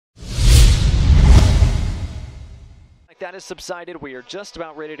that has subsided. We are just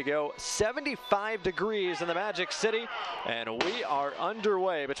about ready to go. 75 degrees in the Magic City, and we are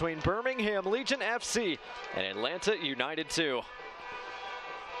underway between Birmingham Legion FC and Atlanta United 2.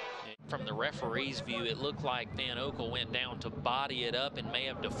 From the referee's view, it looked like Van Oekel went down to body it up and may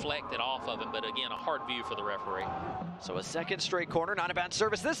have deflected off of him, but again, a hard view for the referee. So a second straight corner, not a bad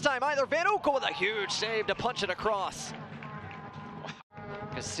service this time either. Van Oekel with a huge save to punch it across.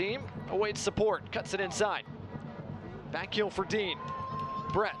 Kasim awaits support, cuts it inside. Back heel for Dean.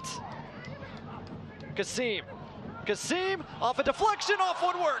 Brett. Kasim off a deflection, off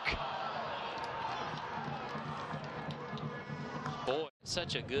woodwork. Boy,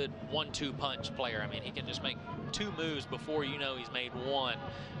 such a good 1-2 punch player. I mean, he can just make 2 moves before you know he's made 1.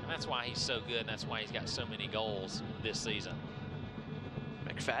 And that's why he's so good, and that's why he's got so many goals this season.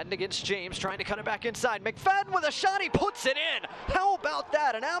 McFadden against James, trying to cut it back inside. McFadden with a shot, he puts it in. How about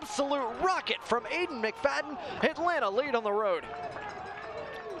that? An absolute rocket from Aiden McFadden. Atlanta lead on the road.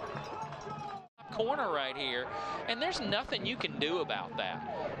 Corner right here, and there's nothing you can do about that.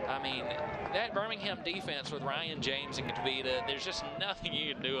 I mean, that Birmingham defense with Ryan James and Kavita, there's just nothing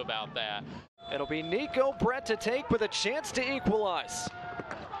you can do about that. It'll be Neco Brett to take with a chance to equalize.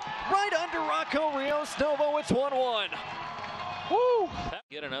 Right under Rocco Rios Novo, it's 1-1. Woo!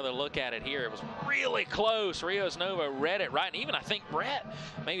 Get another look at it here. It was really close. Rios Novo read it right, and even I think Brett,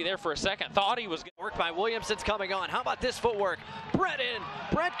 maybe there for a second, thought he was work by Williamson's coming on. How about this footwork? Brett in.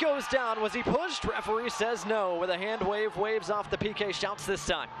 Brett goes down. Was he pushed? Referee says no with a hand wave. Waves off the PK shouts this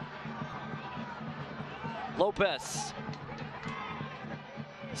time. Lopez.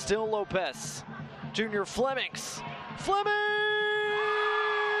 Still Lopez. Junior Flemmings. Flemmings!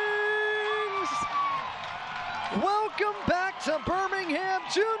 Welcome back to Birmingham,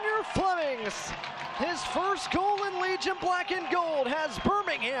 Junior Flemmings. His first goal in Legion Black and Gold has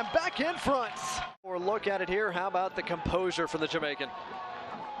Birmingham back in front. Or look at it here. How about the composure for the Jamaican?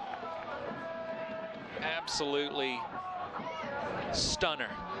 Absolutely stunner.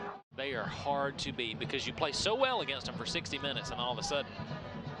 They are hard to beat because you play so well against them for 60 minutes and all of a sudden.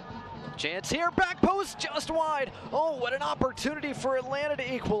 Chance here, back post just wide. Oh, what an opportunity for Atlanta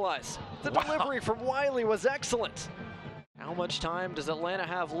to equalize. The delivery from Wiley was excellent. How much time does Atlanta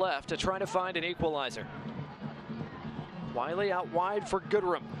have left to try to find an equalizer? Wiley out wide for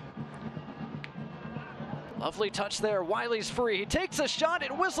Goodrum. Lovely touch there. Wiley's free. He takes a shot.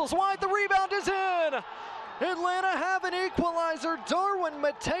 It whistles wide. The rebound is in. Atlanta have an equalizer. Darwin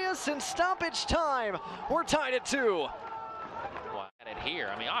Matheus in stoppage time. We're tied at 2. At it here,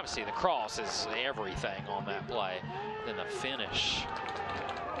 I mean, obviously the cross is everything on that play. Then the finish.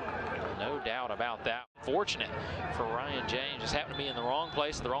 No doubt about that. Fortunate for Ryan James, just happened to be in the wrong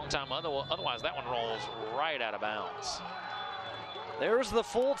place at the wrong time. Otherwise, that one rolls right out of bounds. There's the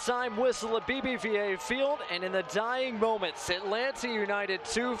full-time whistle at BBVA Field, and in the dying moments, Atlanta United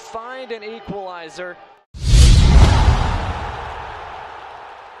 2 find an equalizer.